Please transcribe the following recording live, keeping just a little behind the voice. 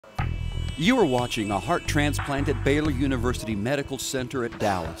You are watching a heart transplant at Baylor University Medical Center at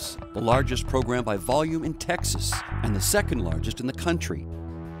Dallas, the largest program by volume in Texas and the second largest in the country.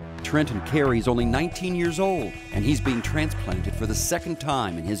 Trenton Cary is only 19 years old, and he's being transplanted for the second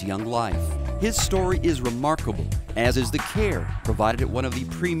time in his young life. His story is remarkable, as is the care provided at one of the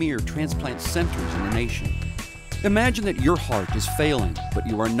premier transplant centers in the nation. Imagine that your heart is failing, but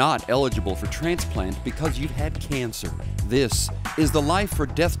you are not eligible for transplant because you've had cancer. This is the life or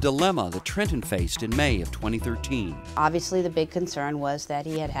death dilemma that Trenton faced in May of 2013. Obviously, the big concern was that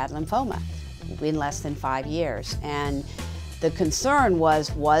he had lymphoma in less than 5 years. And the concern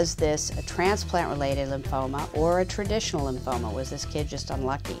was this a transplant-related lymphoma or a traditional lymphoma? Was this kid just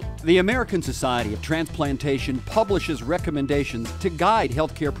unlucky? The American Society of Transplantation publishes recommendations to guide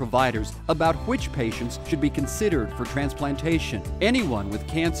healthcare providers about which patients should be considered for transplantation. Anyone with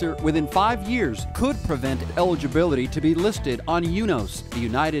cancer within 5 years could prevent eligibility to be listed on UNOS, the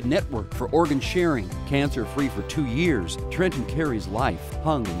United Network for Organ Sharing. Cancer-free for 2 years, Trenton Cary's life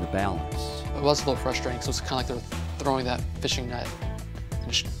hung in the balance. It was a little frustrating, so it's kind of like they're throwing that fishing net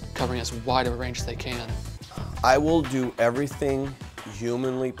and just covering as wide a range as they can. I will do everything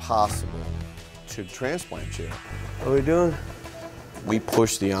humanly possible to transplant you. What are we doing? We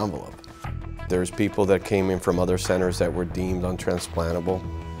push the envelope. There's people that came in from other centers that were deemed untransplantable,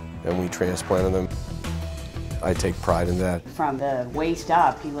 and we transplanted them. I take pride in that. From the waist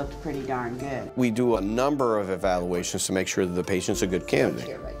up, he looked pretty darn good. We do a number of evaluations to make sure that the patient's a good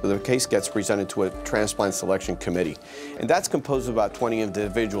candidate. The case gets presented to a transplant selection committee, and that's composed of about 20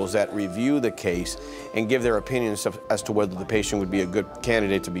 individuals that review the case and give their opinions as to whether the patient would be a good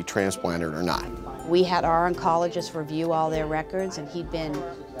candidate to be transplanted or not. We had our oncologist review all their records, and he'd been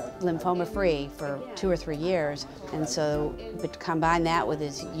lymphoma-free for 2 or 3 years. And so, but combine that with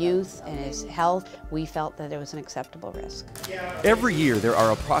his youth and his health, we felt that it was an acceptable risk. Every year, there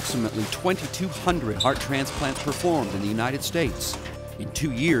are approximately 2,200 heart transplants performed in the United States. In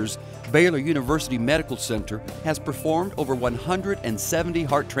 2 years, Baylor University Medical Center has performed over 170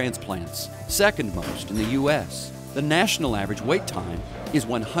 heart transplants, second most in the U.S. The national average wait time is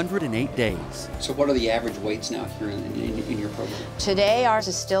 108 days. So what are the average waits now here in your program? Today, ours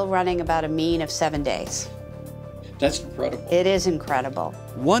is still running about a mean of 7 days. That's incredible. It is incredible.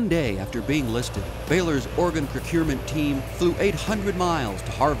 1 day after being listed, Baylor's organ procurement team flew 800 miles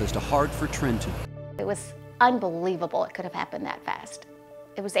to harvest a heart for Trenton. It was unbelievable it could have happened that fast.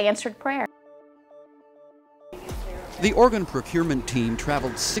 It was answered prayer. The organ procurement team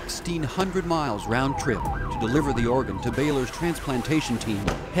traveled 1,600 miles round trip to deliver the organ to Baylor's transplantation team,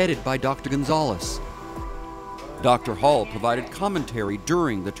 headed by Dr. Gonzalez. Dr. Hall provided commentary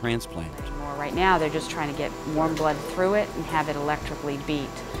during the transplant. Right now, they're just trying to get warm blood through it and have it electrically beat.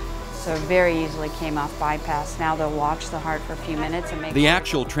 So very easily came off bypass. Now they'll watch the heart for a few minutes and make The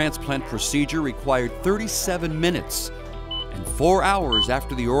actual transplant procedure required 37 minutes, and 4 hours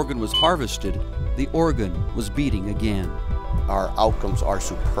after the organ was harvested, the organ was beating again. Our outcomes are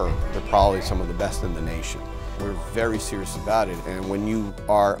superb. They're probably some of the best in the nation. We're very serious about it, and when you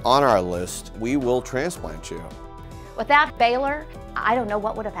are on our list, we will transplant you. Without Baylor, I don't know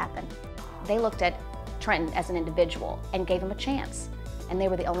what would have happened. They looked at Trenton as an individual and gave him a chance, and they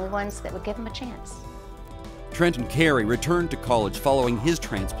were the only ones that would give him a chance. Trenton Cary returned to college following his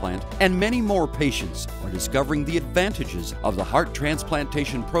transplant, and many more patients are discovering the advantages of the heart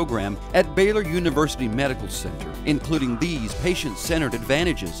transplantation program at Baylor University Medical Center, including these patient-centered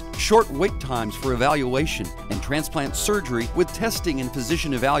advantages: short wait times for evaluation and transplant surgery with testing and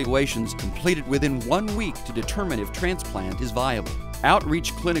physician evaluations completed within 1 week to determine if transplant is viable.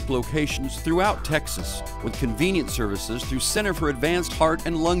 Outreach clinic locations throughout Texas with convenient services through Center for Advanced Heart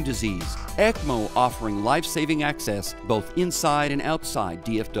and Lung Disease, ECMO offering life-saving access both inside and outside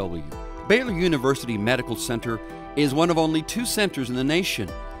DFW. Baylor University Medical Center is one of only 2 centers in the nation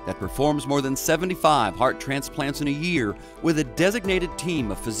that performs more than 75 heart transplants in a year with a designated team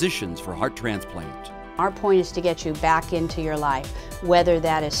of physicians for heart transplant. Our point is to get you back into your life, whether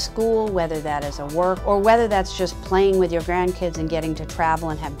that is school, whether that is a work, or whether that's just playing with your grandkids and getting to travel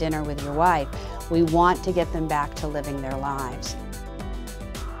and have dinner with your wife. We want to get them back to living their lives.